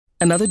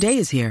Another day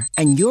is here,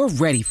 and you're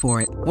ready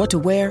for it. What to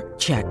wear?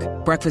 Check.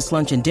 Breakfast,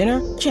 lunch, and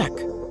dinner? Check.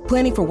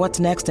 Planning for what's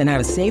next and how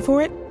to save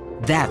for it?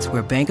 That's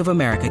where Bank of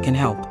America can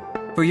help.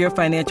 For your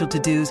financial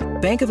to-dos,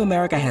 Bank of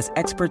America has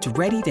experts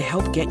ready to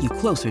help get you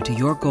closer to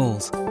your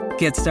goals.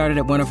 Get started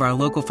at one of our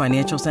local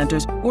financial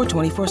centers or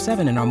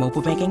 24/7 in our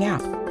mobile banking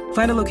app.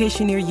 Find a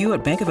location near you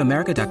at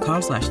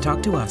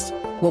bankofamerica.com/talktous.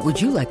 What would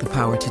you like the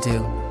power to do?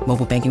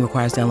 Mobile banking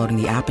requires downloading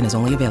the app and is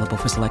only available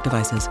for select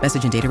devices.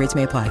 Message and data rates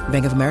may apply.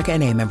 Bank of America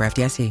N.A., member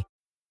FDIC.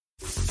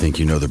 Think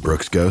you know the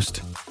Brooks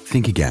Ghost?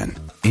 Think again.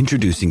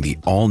 Introducing the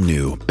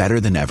all-new,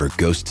 better-than-ever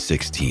Ghost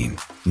 16.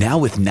 Now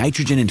with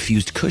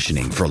nitrogen-infused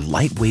cushioning for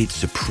lightweight,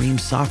 supreme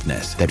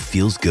softness that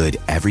feels good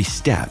every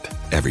step,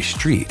 every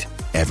street,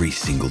 every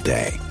single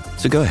day.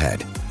 So go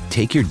ahead,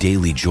 take your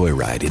daily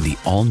joyride in the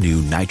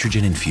all-new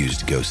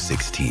nitrogen-infused Ghost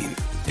 16.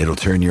 It'll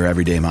turn your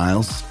everyday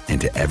miles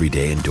into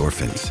everyday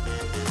endorphins.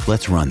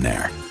 Let's run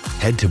there.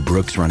 Head to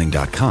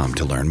brooksrunning.com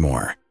to learn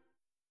more.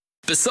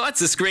 Besides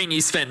the screen you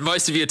spent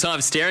most of your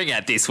time staring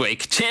at this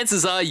week,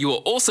 chances are you are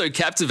also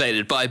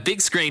captivated by a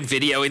big screen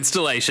video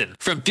installation.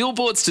 From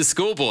billboards to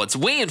scoreboards,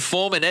 we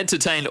inform and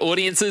entertain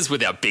audiences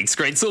with our big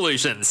screen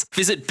solutions.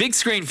 Visit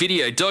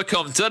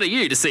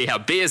bigscreenvideo.com.au to see how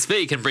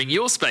BSV can bring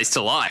your space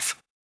to life.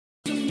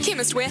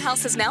 Chemist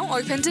Warehouse is now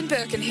opened in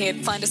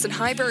Birkenhead. Find us in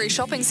Highbury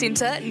Shopping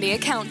Centre near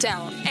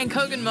Countdown. And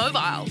Kogan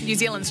Mobile, New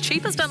Zealand's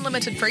cheapest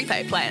unlimited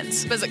prepaid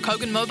plans. Visit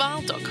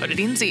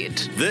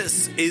koganmobile.co.nz.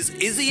 This is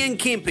Izzy and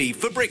Kempy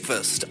for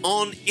breakfast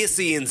on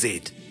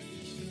SENZ.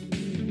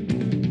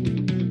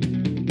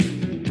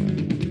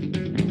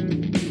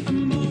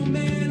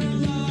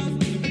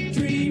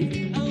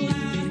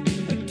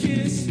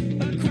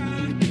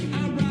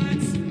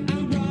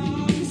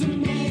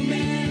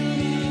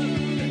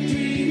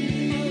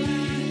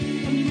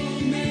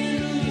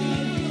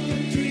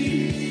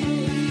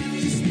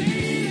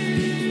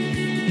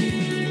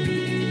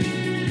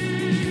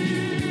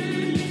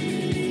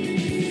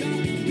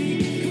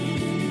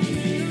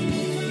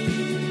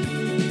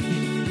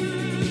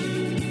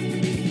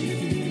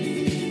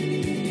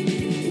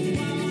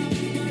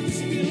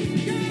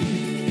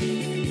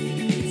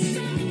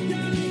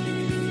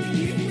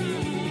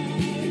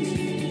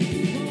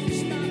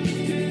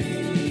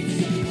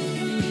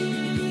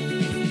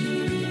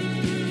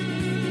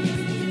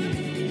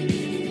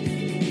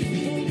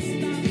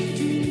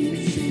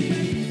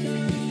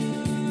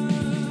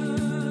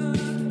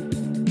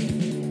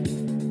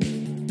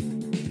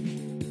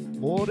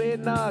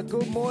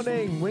 Good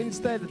morning,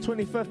 Wednesday the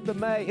 25th of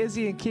May,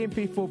 Izzy and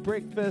Kempy for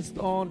breakfast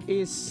on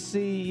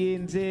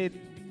SCNZ.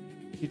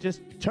 You're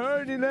just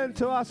tuning in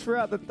to us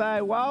throughout the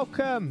day.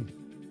 Welcome.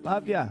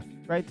 Love ya.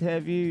 Great to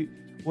have you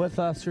with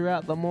us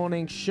throughout the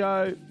morning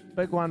show.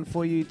 Big one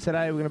for you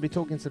today. We're going to be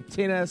talking some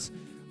tennis.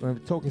 We're going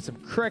to be talking some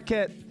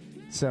cricket,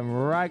 some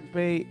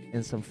rugby,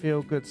 and some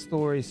feel-good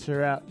stories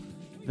throughout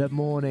the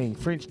morning.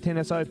 French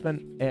Tennis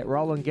Open at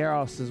Roland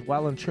Garros is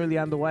well and truly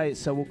underway,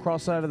 so we'll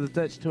cross over the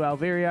ditch to our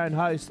very own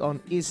host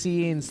on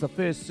SEN's The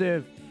First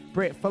Serve,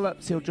 Brett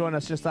Phillips. He'll join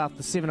us just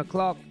after 7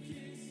 o'clock.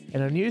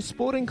 And a new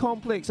sporting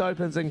complex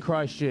opens in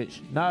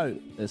Christchurch. No,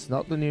 it's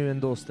not the new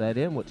indoor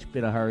stadium, which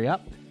better hurry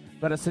up,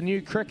 but it's a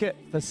new cricket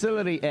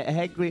facility at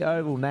Hagley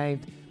Oval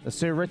named the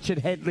Sir Richard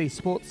Hadley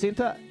Sports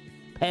Centre.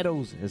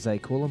 Paddles, as they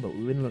call him, but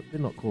we're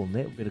not call him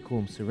that. We better call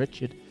him Sir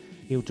Richard.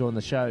 He'll join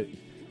the show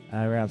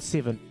around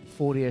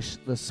 7:40ish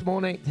this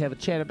morning to have a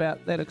chat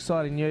about that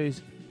exciting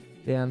news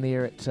down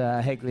there at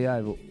Hagley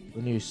Oval.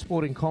 The new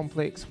sporting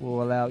complex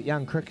will allow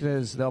young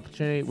cricketers the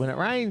opportunity, when it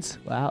rains,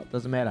 well, it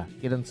doesn't matter,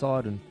 get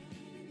inside and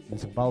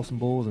bowl some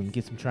balls and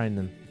get some training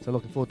in. So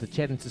looking forward to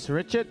chatting to Sir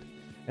Richard.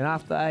 And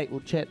after 8, we'll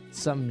chat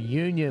some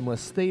Union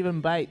with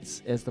Stephen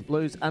Bates as the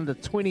Blues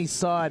under-20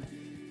 side.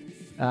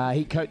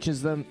 He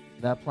coaches them.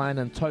 They're playing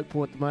in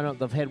Taupo at the moment.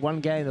 They've had one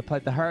game. They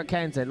played the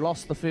Hurricanes. They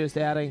lost the first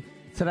outing.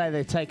 Today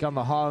they take on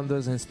the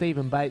Highlanders, and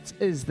Stephen Bates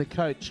is the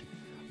coach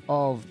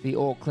of the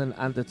Auckland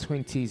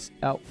under-20s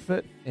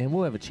outfit. And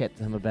we'll have a chat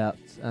to him about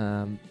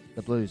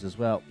the Blues as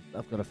well.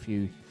 I've got a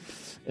few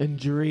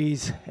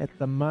injuries at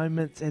the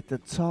moment. At the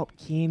top,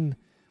 Ken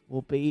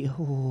will be...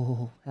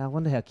 I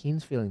wonder how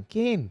Ken's feeling.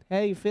 Ken, how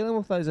are you feeling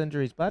with those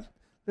injuries, bud?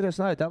 Let us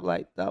know.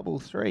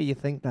 8833. You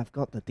think they've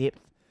got the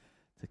depth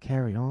to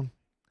carry on?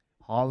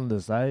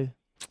 Highlanders, though.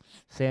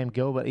 Sam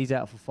Gilbert, he's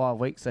out for 5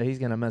 weeks, so he's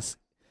going to miss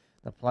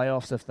the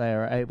playoffs if they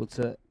are able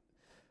to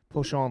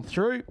push on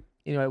through.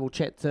 Anyway, we'll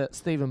chat to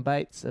Stephen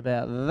Bates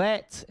about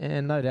that,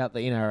 and no doubt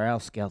the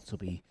NRL scouts will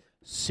be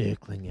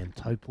circling in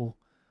Taupo,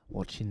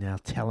 watching our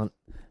talent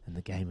in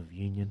the game of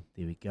Union.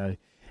 There we go.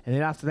 And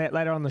then after that,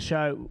 later on the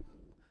show,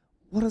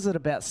 what is it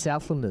about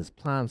Southlanders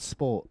playing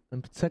sport,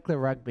 in particular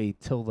rugby,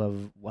 till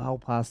they're well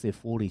past their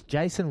 40s?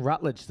 Jason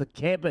Rutledge, the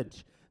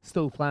cabbage,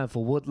 still playing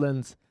for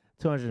Woodlands,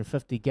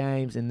 250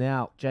 games, and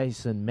now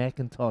Jason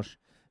McIntosh,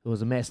 who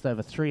has amassed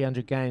over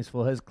 300 games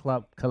for his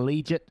club,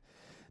 Collegiate,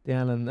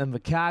 down in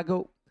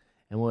Invercargill.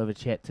 And we'll have a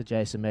chat to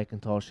Jason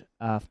McIntosh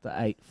after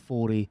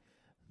 8:40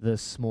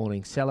 this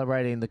morning,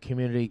 celebrating the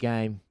community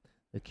game,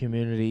 the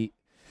community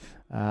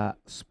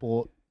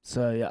sport.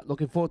 So, yeah,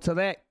 looking forward to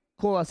that.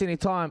 Call us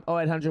anytime,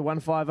 0800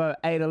 150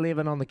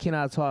 811 on the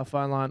Kennard Tyre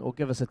phone line, or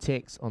give us a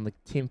text on the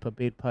Temper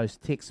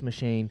Bedpost text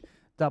machine,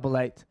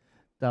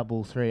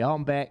 8833.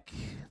 I'm back.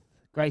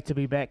 Great to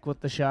be back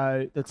with the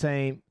show, the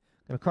team.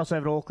 Going to cross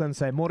over to Auckland,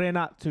 say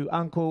morena to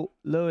Uncle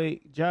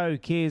Louis, Joe,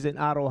 Kez and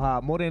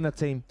Aroha. Morena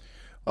team.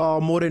 Oh,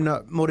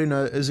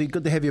 Morena, is he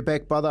good to have you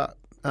back, brother?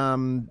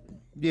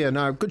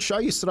 Good show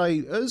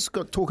yesterday.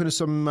 Got talking to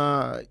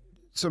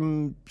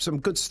some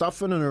good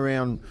stuff in and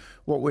around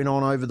what went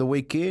on over the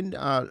weekend.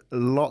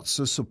 Lots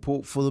of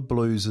support for the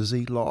Blues, is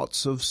he?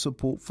 Lots of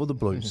support for the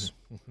Blues.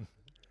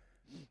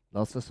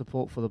 Lots of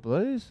support for the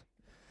Blues.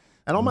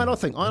 And I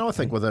think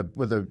with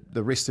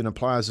the rest of the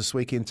players this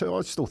weekend too,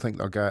 I still think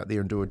they'll go out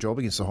there and do a job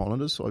against the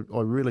Highlanders.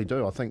 I really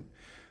do. I think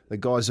the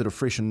guys that are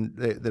fresh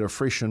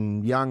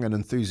and young and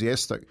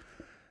enthusiastic,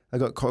 they've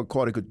got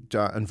quite a good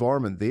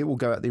environment there. We'll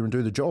go out there and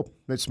do the job.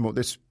 That's my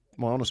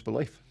honest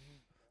belief.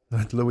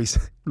 Louis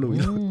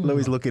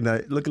looking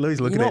at me, mate, through his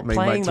patch. You're not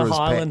playing the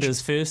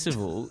Highlanders, first of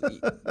all.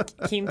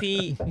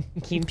 Kempy.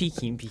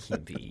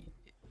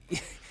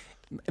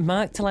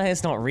 Mark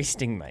Talaya's not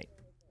resting, mate.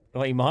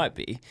 Well, he might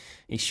be.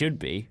 He should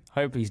be.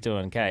 Hope he's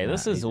doing okay.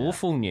 This is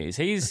awful news.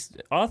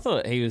 I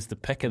thought he was the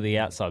pick of the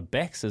outside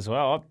backs as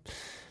well.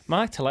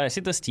 Mark Talaya, I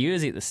said this to you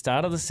at the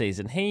start of the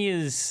season. He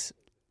is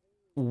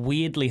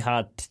weirdly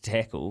hard to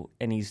tackle,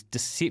 and he's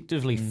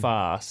deceptively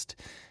fast,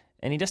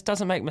 and he just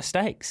doesn't make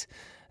mistakes.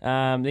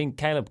 Then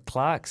Caleb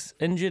Clark's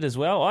injured as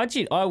well.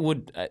 I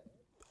would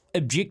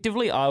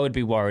objectively, I would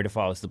be worried if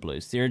I was the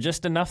Blues. There are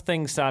just enough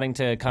things starting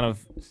to kind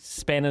of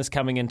spanners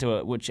coming into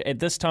it, which at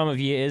this time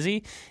of year,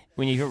 Izzy,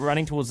 when you're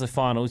running towards the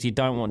finals, you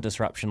don't want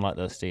disruption like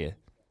this, do you?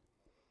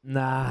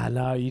 Nah,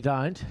 no, you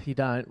don't. You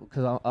don't,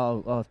 because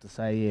I'll have to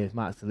say,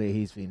 Mark Talaya,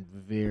 he's been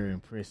very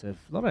impressive.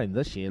 Not only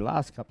this year,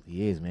 last couple of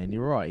years, man.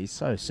 You're right. He's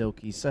so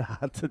silky, so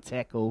hard to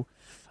tackle.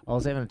 I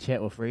was having a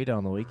chat with Rita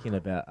on the weekend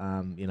about,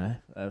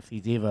 if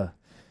he's ever,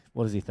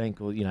 what does he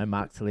think? Or,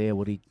 Mark Talaya,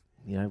 would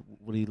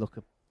he look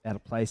out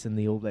of place in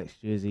the All Blacks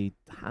jersey?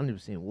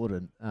 100%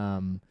 wouldn't.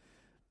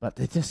 But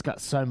they just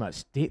got so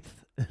much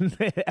depth in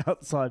their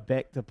outside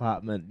back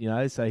department,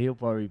 so he'll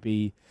probably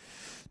be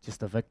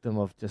just a victim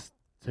of just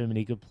too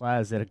many good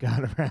players that are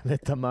going around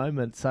at the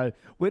moment. So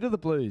where do the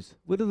Blues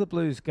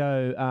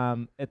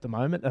go at the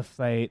moment if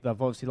they've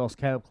obviously lost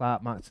Caleb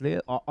Clark, Mark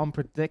Talaya? I'm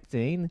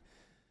predicting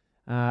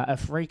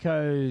if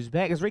Rico's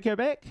back. Is Rico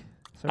back?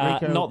 So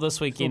Rico not this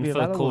weekend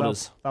for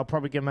quarters. They'll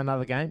probably give him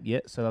another game.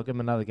 Yeah, so they'll give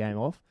him another game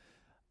off.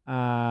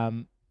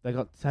 They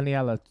got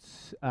Taniela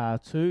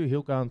 2.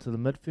 He'll go into the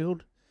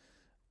midfield.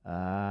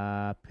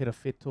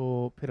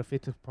 Perafeto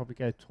probably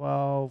go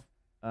 12.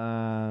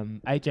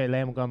 AJ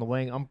Lamb will go on the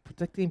wing. I'm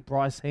predicting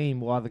Bryce Heem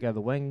will either go the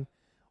wing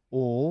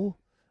or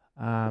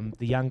the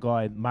young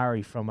guy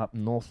Murray from up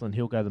in Northland.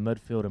 He'll go the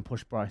midfield and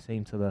push Bryce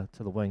Heem to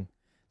the wing.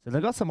 So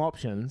they've got some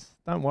options.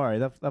 Don't worry,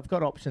 they've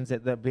got options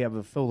that they'll be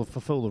able to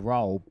fulfill the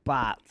role.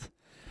 But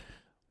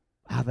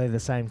are they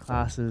the same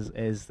classes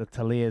as the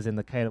Talias and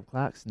the Caleb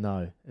Clarks?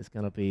 No, it's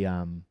going to be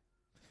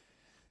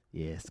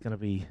it's going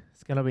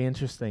to be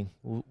interesting.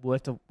 We'll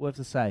have to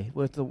see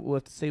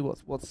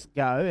what's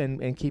go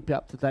and keep you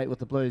up to date with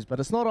the Blues. But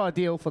it's not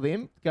ideal for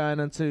them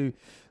going into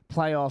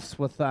playoffs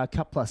with a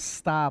couple of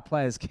star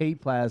players, key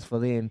players for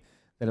them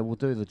that it will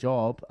do the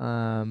job.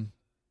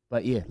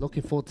 But yeah,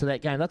 looking forward to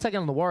that game. They're taking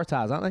on the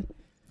Waratahs, aren't they?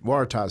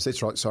 Waratahs,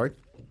 that's right. Sorry.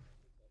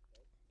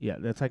 Yeah,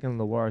 they're taking on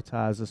the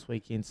Waratahs this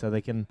weekend, so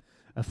they can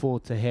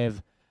afford to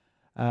have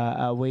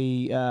a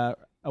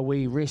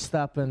wee rest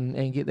up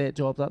and get that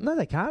job done. No,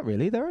 they can't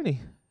really. They're only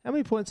how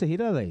many points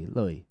ahead are they,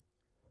 Louis?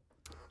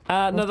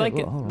 No, they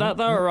can. They're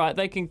all right.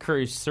 They can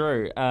cruise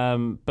through.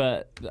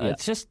 But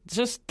it's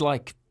just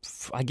like,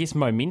 I guess,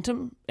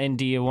 momentum. And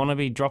do you want to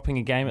be dropping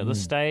a game at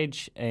this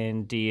stage?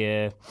 And do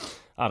you?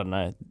 I don't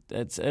know.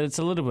 It's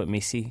a little bit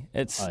messy.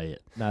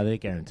 No, they're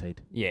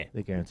guaranteed. Yeah,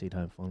 they're guaranteed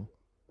home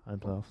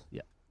playoffs.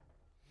 Yeah.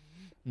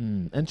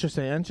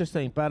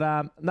 Interesting. But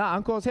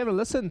Uncle, I was having a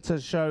listen to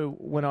the show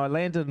when I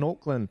landed in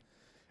Auckland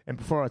and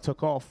before I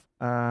took off,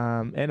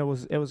 and it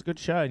was a good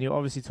show. And you're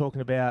obviously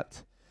talking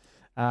about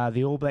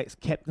the All Blacks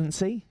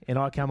captaincy, and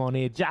I come on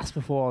here just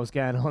before I was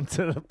going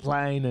onto the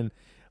plane, and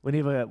we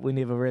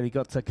never really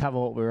got to cover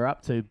what we were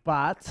up to.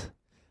 But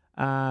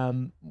I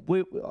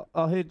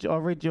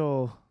read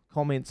your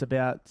comments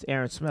about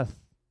Aaron Smith,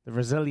 the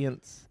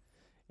resilience,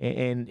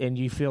 and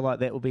you feel like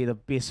that will be the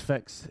best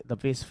fix, the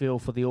best feel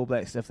for the All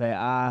Blacks if they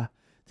are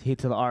to head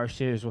to the Irish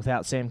Series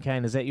without Sam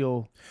Cane. Is that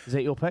your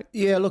pick?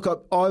 Yeah, look,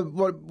 what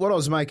I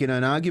was making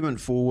an argument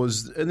for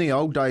was in the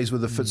old days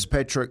with the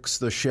Fitzpatricks,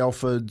 the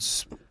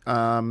Shelfords, the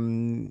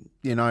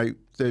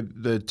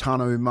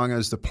Tanu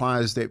Mungas, the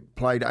players that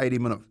played 80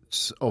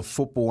 minutes of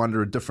football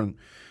under a different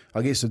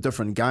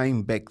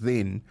game back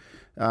then.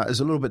 is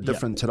a little bit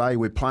different today,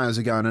 where players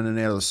are going in and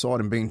out of the side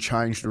and being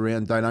changed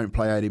around. They don't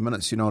play 80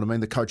 minutes, you know what I mean?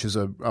 The coaches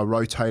are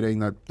rotating.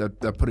 They're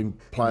putting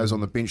players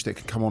on the bench that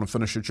can come on and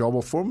finish a job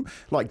off for them,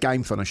 like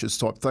game finishers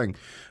type thing.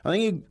 I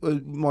think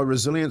my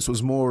resilience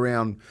was more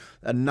around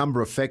a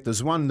number of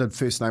factors. One, the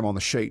first name on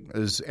the sheet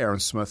is Aaron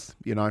Smith,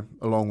 you know,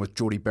 along with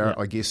Geordie Barrett,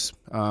 I guess.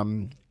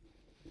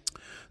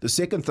 The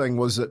second thing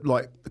was that,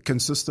 like,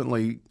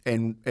 consistently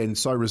and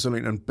so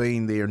resilient and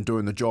being there and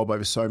doing the job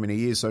over so many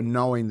years, so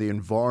knowing the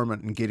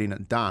environment and getting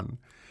it done.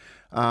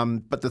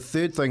 But the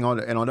third thing,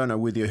 and I don't know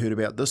whether you heard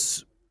about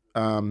this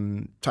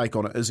take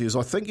on it, is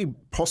I think you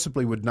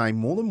possibly would name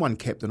more than one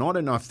captain. I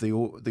don't know if the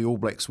All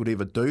Blacks would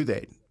ever do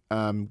that,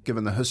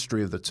 given the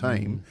history of the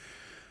team.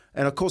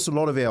 And, of course, a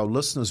lot of our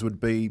listeners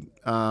would be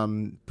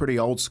pretty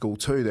old school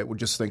too, that would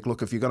just think,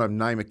 look, if you're going to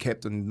name a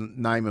captain,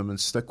 name him and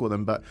stick with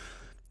him. But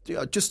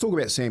just talk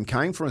about Sam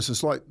Cane, for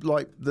instance. Like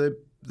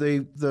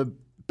the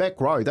back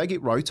row, they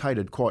get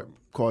rotated quite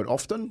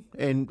often,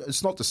 and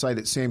it's not to say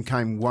that Sam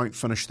Cane won't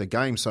finish the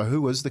game. So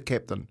who is the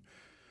captain?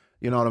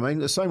 You know what I mean?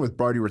 The same with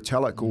Brodie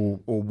Retallick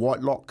or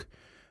Whitelock,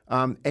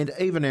 and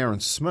even Aaron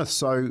Smith.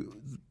 So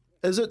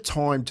is it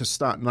time to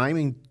start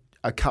naming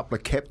a couple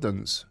of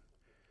captains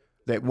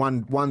that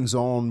one's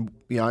on,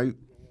 you know,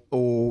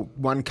 or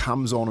one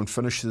comes on and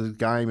finishes the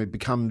game? It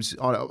becomes,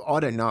 I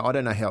don't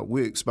know how it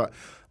works, but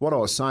what I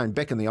was saying,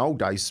 back in the old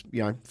days,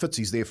 you know,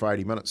 Fitzy's there for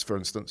 80 minutes, for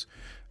instance.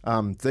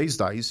 These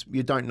days,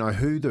 you don't know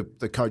who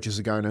the coaches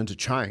are going to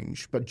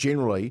interchange, but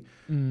generally,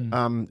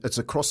 it's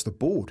across the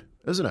board,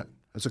 isn't it?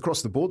 It's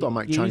across the board. They'll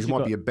make change. It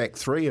might be a back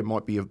three, it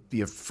might be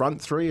a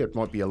front three, it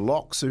might be a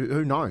lock, so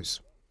who knows?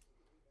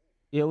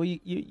 Yeah, well,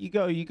 you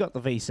got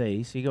the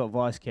VC, so you got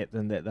vice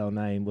captain that they'll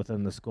name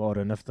within the squad,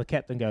 and if the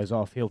captain goes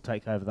off, he'll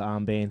take over the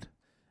armband.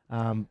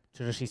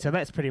 Traditionally, so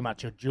that's pretty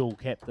much a dual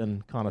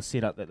captain kind of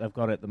setup that they've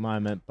got at the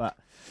moment. But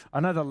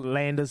I know the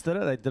Landers did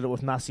it. They did it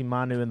with Nasi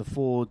Manu in the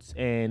forwards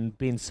and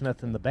Ben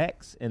Smith in the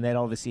backs, and that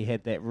obviously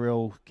had that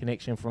real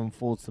connection from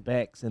forwards to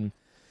backs and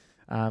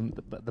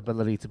the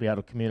ability to be able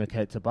to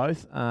communicate to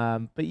both.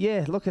 But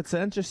yeah, look, it's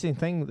an interesting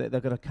thing that they're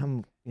going to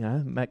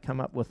come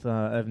up with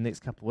over the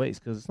next couple of weeks,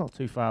 because it's not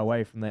too far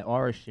away from that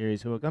Irish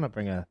series, who are going to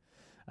bring a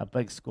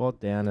big squad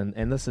down,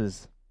 and this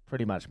is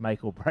pretty much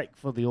make or break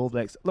for the All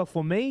Blacks. Look,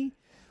 for me,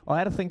 I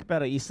had to think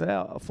about it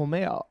yesterday. For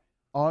me,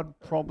 I'd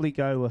probably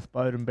go with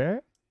Beauden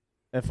Barrett,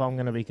 if I'm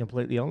going to be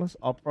completely honest.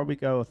 I'll probably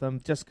go with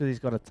him just because he's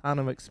got a ton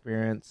of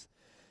experience.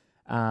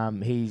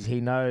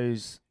 He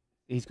knows.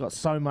 He's got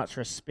so much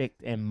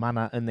respect and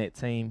mana in that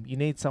team. You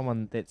need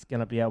someone that's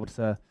going to be able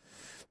to,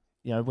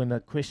 you know, when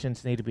the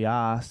questions need to be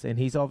asked, and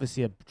he's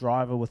obviously a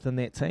driver within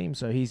that team,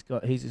 so he's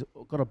got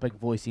a big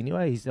voice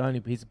anyway. He's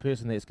the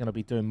person that's going to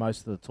be doing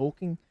most of the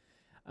talking,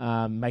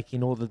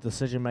 making all the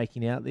decision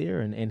making out there,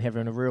 and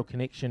having a real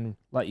connection,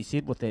 like you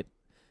said, with that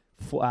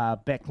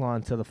back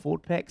line to the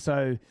forward pack.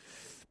 So,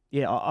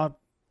 yeah,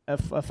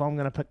 if I'm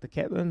going to pick the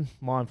captain,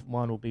 mine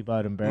will be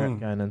Beauden Barrett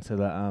going into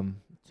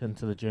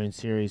the June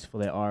series for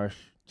that Irish,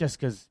 just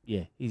because,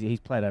 yeah, he's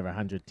played over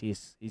 100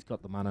 tests. He's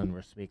got the money and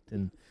respect,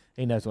 and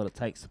he knows what it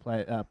takes to play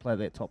at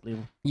that top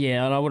level.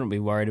 Yeah, and I wouldn't be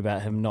worried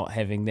about him not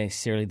having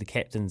necessarily the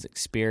captain's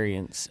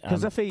experience.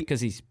 Because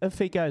if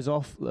he goes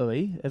off,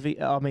 Louis,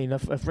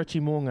 if Richie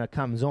Mo'unga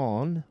comes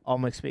on,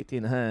 I'm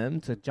expecting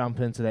him to jump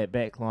into that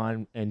back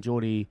line, and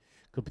Geordie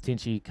could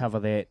potentially cover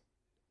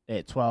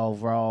that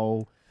 12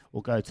 role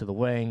or go to the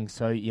wing.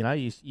 So, you know,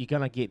 you're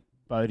going to get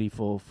Bodie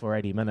for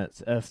 80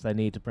 minutes if they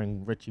need to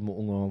bring Richie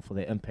Mo'unga on for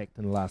that impact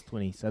in the last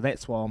 20. So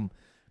that's why I'm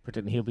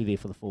predicting he'll be there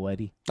for the full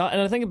 80. And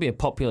I think it'd be a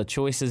popular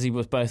choice, as he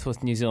was both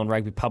with New Zealand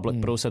Rugby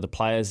Public, but also the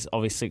players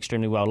obviously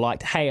extremely well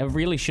liked. Hey, I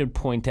really should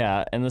point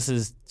out, and this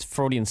is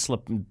Freudian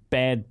slip,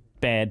 bad.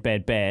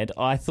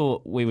 I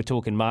thought we were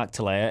talking Mark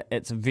Talea.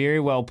 It's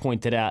very well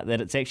pointed out that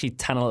it's actually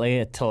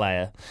Tanalea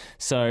Talea.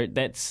 So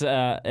that's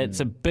it's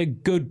a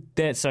big good.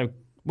 That's so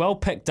well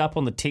picked up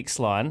on the text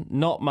line,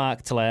 not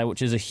Mark Talea,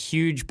 which is a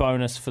huge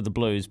bonus for the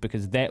Blues,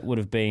 because that would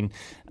have been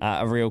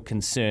a real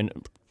concern.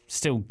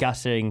 Still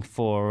gutting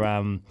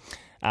for,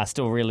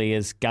 still really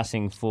is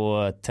gutting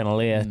for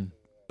Tanalea,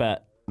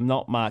 but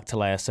not Mark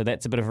Talea. So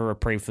that's a bit of a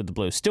reprieve for the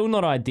Blues. Still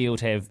not ideal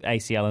to have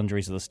ACL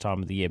injuries at this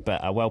time of the year,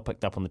 but well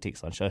picked up on the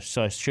text line.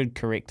 So I should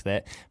correct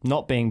that.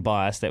 Not being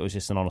biased, that was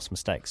just an honest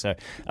mistake. So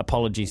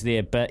apologies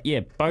there. But yeah,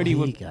 Bodie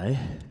would. There you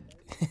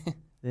go.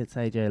 That's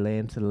AJ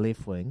Lamb to the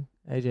left wing.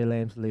 AJ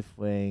Lamb to the left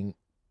wing.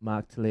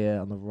 Mark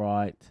Talea on the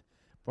right.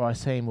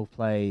 Bryce Heem will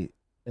play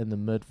in the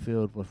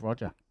midfield with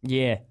Roger.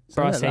 Yeah,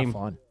 so Bryce Heem.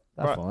 Fine.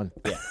 That's fine.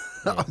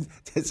 Yeah.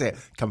 That's it.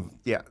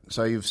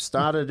 So you've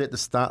started at the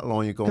start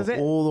line. You've gone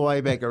all the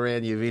way back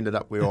around. You've ended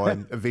up where I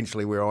am.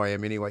 Eventually, where I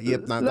am anyway.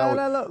 Yep.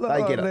 Look,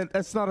 they get it.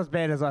 It's not as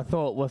bad as I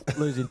thought with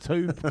losing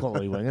two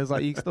quality wingers.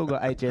 Like, you still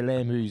got AJ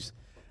Lamb,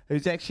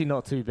 who's actually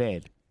not too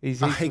bad. He's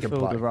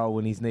fulfilled the role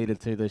when he's needed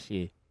to this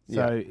year.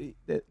 So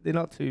they're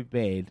not too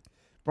bad.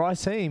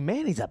 Bryce Heem,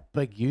 man, he's a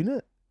big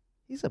unit.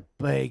 He's a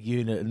big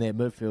unit in that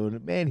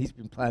midfield. Man, he's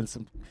been playing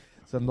some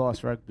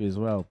nice rugby as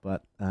well.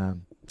 But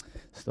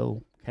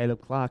still,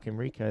 Caleb Clark and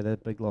Rico, they're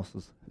big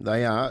losses.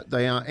 They are.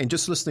 And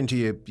just listening to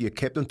your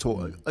captain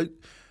talk,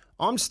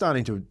 I'm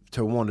starting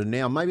to wonder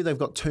now, maybe they've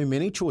got too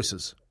many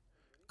choices.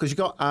 Because you've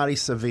got Artie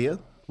Sevilla,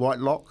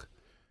 Whitelock,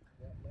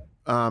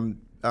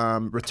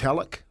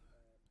 Retallick,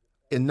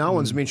 and no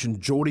one's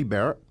mentioned Geordie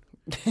Barrett.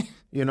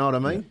 You know what I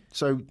mean? Yeah.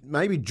 So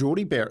maybe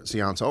Geordie Barrett's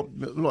the answer.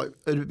 Like,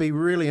 it'd be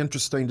really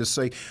interesting to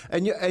see.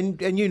 And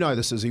you know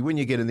this, Izzy, when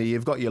you get in there,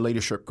 you've got your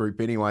leadership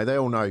group anyway. They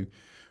all know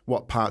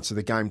what parts of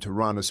the game to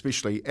run,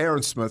 especially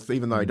Aaron Smith,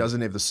 even though he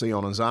doesn't have the C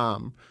on his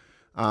arm,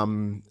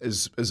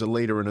 is a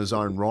leader in his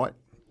own right.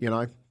 You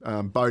know,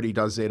 Bodie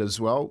does that as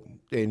well,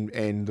 and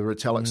the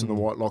Retallicks and the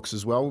Whitelocks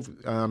as well.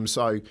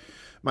 So,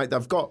 mate,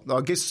 they've got,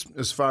 I guess,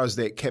 as far as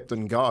that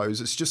captain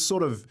goes, it's just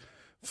sort of,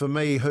 for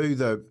me,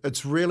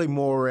 it's really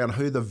more around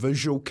who the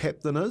visual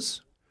captain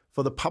is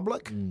for the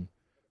public,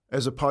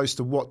 as opposed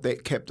to what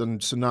that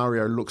captain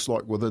scenario looks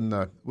like within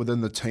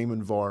the team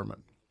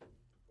environment.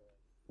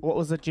 What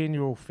was the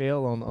general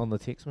feel on the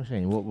text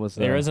machine? What was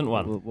there isn't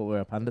one. What were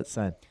our pundits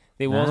saying?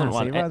 There wasn't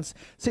one.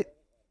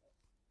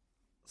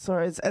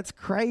 Sorry, it's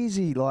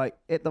crazy. Like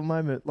at the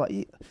moment, like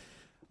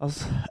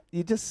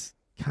you just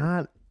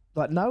can't.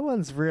 Like no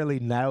one's really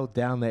nailed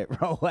down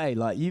that role.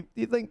 Like you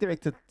think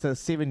back to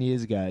 7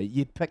 years ago,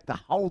 you'd pick the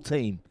whole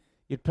team.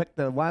 You'd pick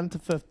the 1 to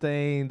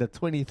 15, the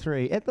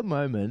 23. At the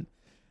moment,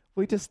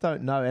 we just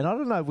don't know, and I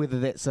don't know whether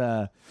that's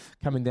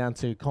coming down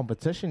to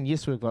competition.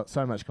 Yes, we've got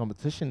so much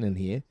competition in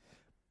here.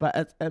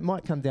 But it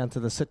might come down to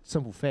the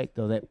simple fact,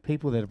 though, that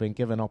people that have been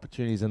given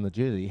opportunities in the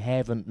jersey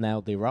haven't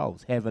nailed their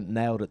roles, haven't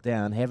nailed it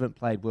down, haven't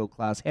played world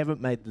class, haven't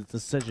made the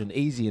decision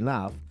easy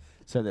enough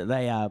so that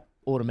they are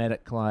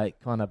automatic kind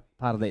of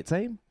part of that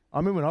team. I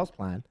remember when I was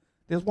playing,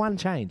 there's one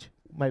change,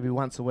 maybe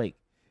once a week.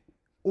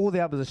 All the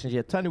other positions, you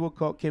had Tony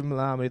Woodcock, Kevin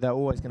Malami, they're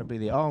always going to be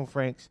there. Owen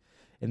Franks,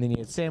 and then you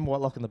had Sam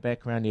Whitelock in the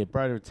background, you had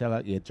Brodie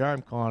Retallick, you had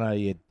Jerome Connor,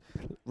 you had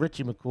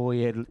Richie McCaw,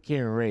 you had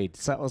Kieran Reid.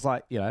 So it was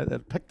like,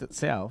 it picked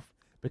itself.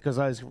 Because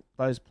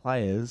those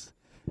players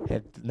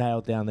had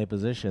nailed down their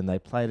position. They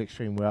played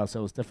extremely well, so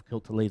it was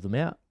difficult to leave them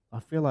out.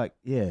 I feel like,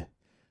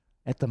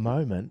 at the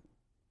moment,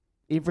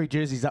 every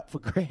jersey's up for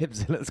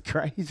grabs, and it's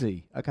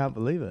crazy. I can't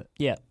believe it.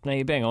 Yeah, no,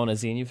 you're bang on,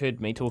 Izzy, and you've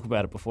heard me talk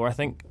about it before. I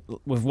think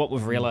with what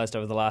we've realised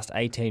over the last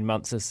 18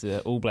 months as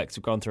the All Blacks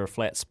have gone through a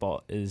flat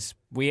spot is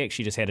we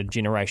actually just had a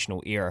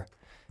generational error.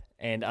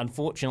 And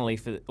unfortunately,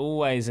 for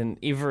always in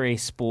every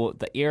sport,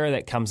 the era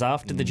that comes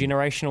after the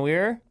generational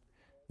era,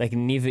 they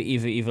can never,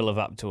 ever, ever live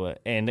up to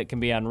it. And it can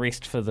be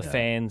unrest for the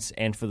fans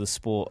and for the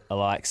sport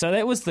alike. So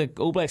that was the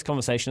All Blacks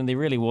conversation. There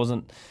really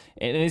wasn't.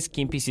 And as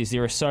Kempe says,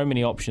 there are so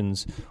many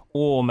options.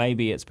 Or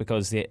maybe it's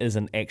because there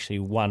isn't actually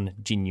one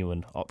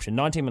genuine option.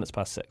 19 minutes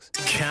past 6.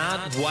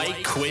 Can't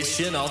wait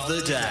question of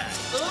the day.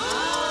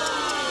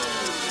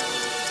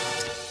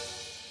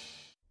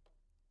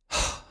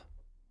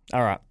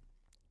 All right.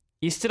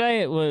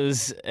 Yesterday it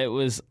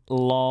was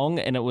long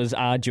and it was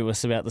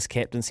arduous about this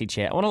captaincy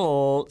chat. I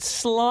want to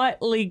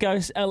slightly go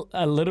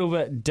a little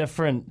bit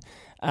different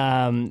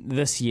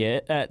this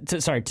year.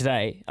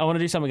 Today. I want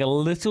to do something a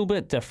little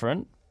bit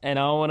different, and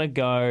I want to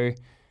go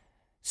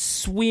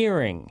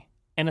swearing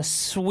and a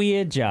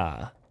swear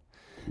jar.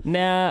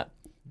 Now,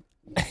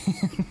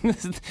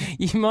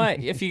 you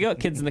might, if you got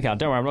kids in the car,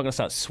 don't worry, I'm not going to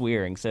start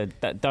swearing, so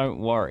don't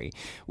worry.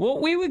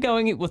 What we were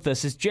going with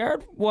this is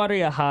Jared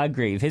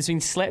Waerea-Hargreaves has been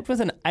slapped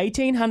with an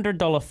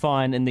 $1,800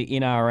 fine in the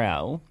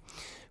NRL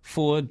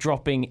for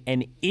dropping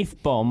an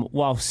F-bomb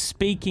while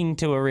speaking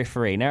to a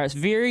referee. Now, it's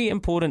very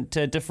important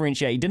to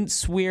differentiate. He didn't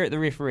swear at the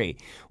referee.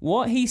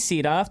 What he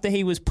said after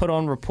he was put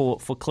on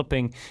report for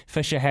clipping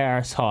Fisher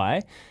Harris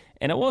High,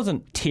 and it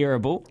wasn't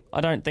terrible.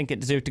 I don't think it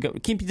deserved to go.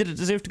 Kempe, did it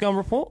deserve to go on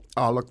report?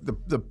 Oh, look,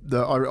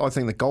 I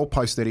think the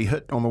goalpost that he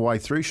hit on the way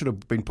through should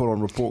have been put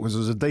on report because it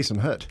was a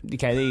decent hit.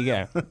 Okay, there you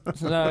go.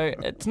 So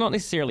it's not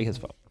necessarily his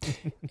fault.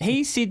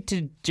 He said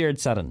to Jared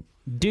Sutton,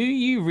 "Do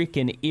you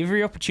reckon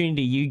every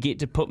opportunity you get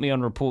to put me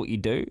on report you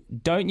do?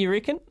 Don't you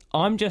reckon?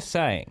 I'm just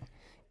saying.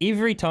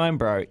 Every time,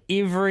 bro.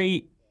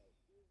 Every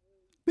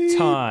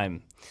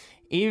time.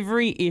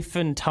 Every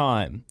effing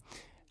time.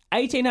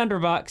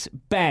 $1,800,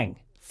 bang.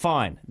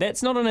 Fine.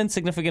 That's not an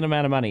insignificant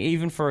amount of money,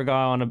 even for a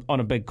guy on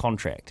a big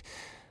contract.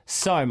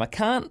 So my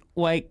can't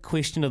wait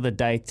question of the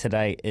day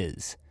today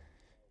is,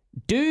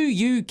 do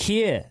you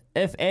care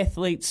if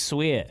athletes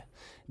swear?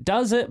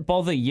 Does it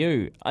bother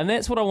you? And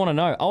that's what I want to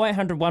know.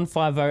 0800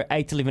 150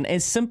 811.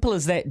 As simple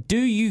as that. Do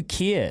you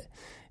care?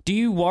 Do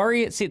you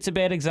worry it sets a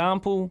bad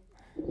example?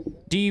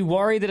 Do you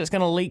worry that it's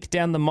going to leak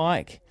down the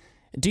mic?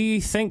 Do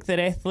you think that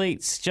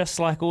athletes, just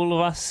like all of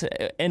us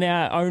in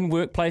our own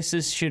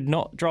workplaces, should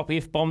not drop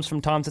F-bombs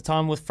from time to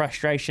time with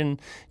frustration?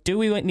 Do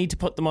we need to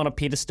put them on a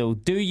pedestal?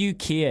 Do you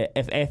care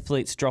if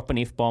athletes drop an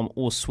F-bomb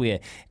or swear?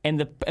 And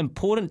the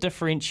important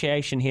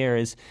differentiation here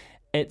is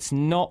it's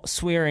not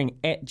swearing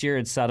at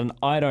Jared Sutton,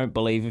 I don't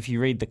believe, if you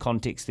read the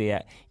context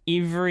there.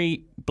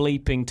 Every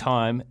bleeping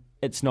time,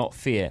 it's not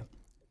fair.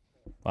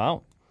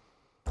 Well,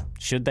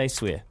 should they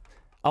swear?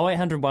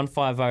 0800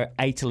 150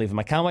 811.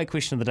 My can't wait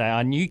question of the day.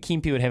 I knew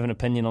Kempy would have an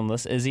opinion on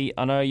this. Izzy,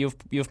 I know you've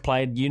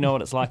played, you know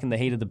what it's like in the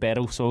heat of the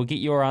battle, so we'll get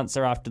your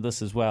answer after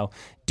this as well.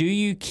 Do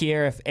you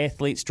care if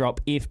athletes drop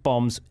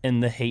F-bombs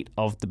in the heat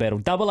of the battle?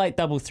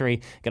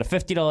 8833, got a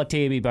 $50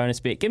 TAB bonus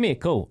bet. Give me a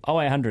call,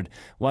 0800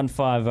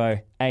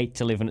 150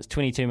 811. It's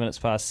 22 minutes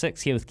past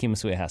 6 here with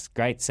Chemist Warehouse.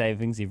 Great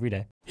savings every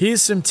day.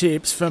 Here's some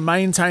tips for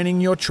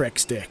maintaining your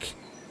Trex deck.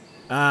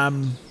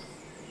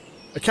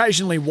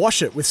 Occasionally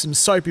wash it with some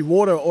soapy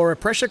water or a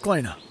pressure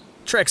cleaner.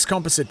 Trex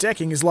composite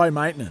decking is low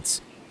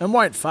maintenance and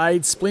won't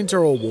fade, splinter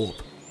or warp.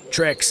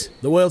 Trex,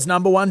 the world's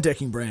 #1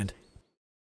 decking brand.